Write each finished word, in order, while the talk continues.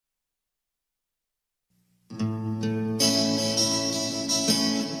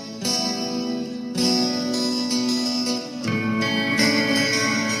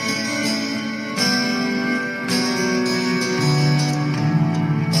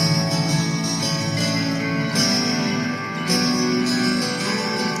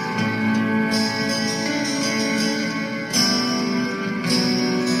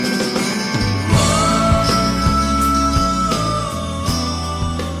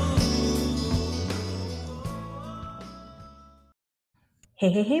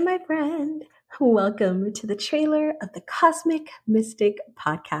Hey, my friend. Welcome to the trailer of the Cosmic Mystic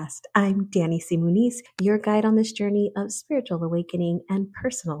Podcast. I'm Danny C. Muniz, your guide on this journey of spiritual awakening and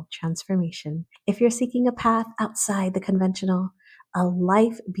personal transformation. If you're seeking a path outside the conventional, a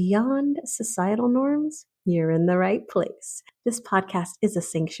life beyond societal norms, you're in the right place. This podcast is a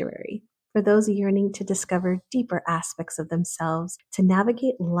sanctuary for those yearning to discover deeper aspects of themselves, to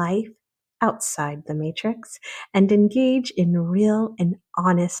navigate life outside the matrix, and engage in real and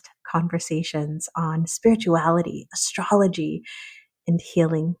honest conversations on spirituality, astrology, and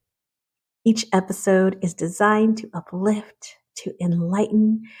healing. Each episode is designed to uplift, to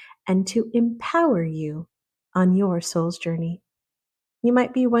enlighten, and to empower you on your soul's journey. You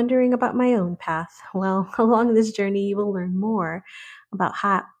might be wondering about my own path. Well, along this journey, you will learn more about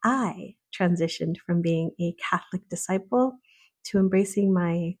how I transitioned from being a Catholic disciple to embracing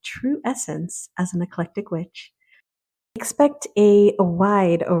my true essence as an eclectic witch. Expect a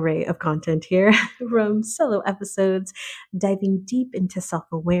wide array of content here, from solo episodes diving deep into self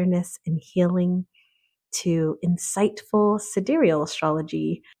awareness and healing, to insightful sidereal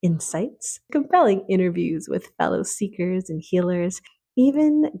astrology insights, compelling interviews with fellow seekers and healers,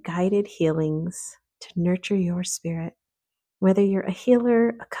 even guided healings to nurture your spirit. Whether you're a healer,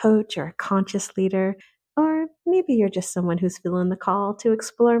 a coach, or a conscious leader, or maybe you're just someone who's feeling the call to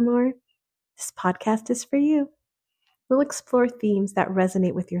explore more, this podcast is for you. We'll explore themes that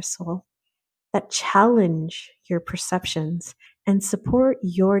resonate with your soul, that challenge your perceptions, and support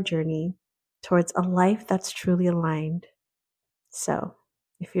your journey towards a life that's truly aligned. So,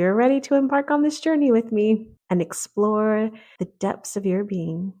 if you're ready to embark on this journey with me and explore the depths of your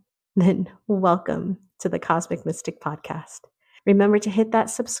being, then welcome to the Cosmic Mystic Podcast. Remember to hit that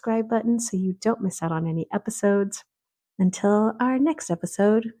subscribe button so you don't miss out on any episodes. Until our next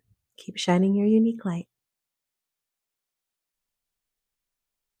episode, keep shining your unique light.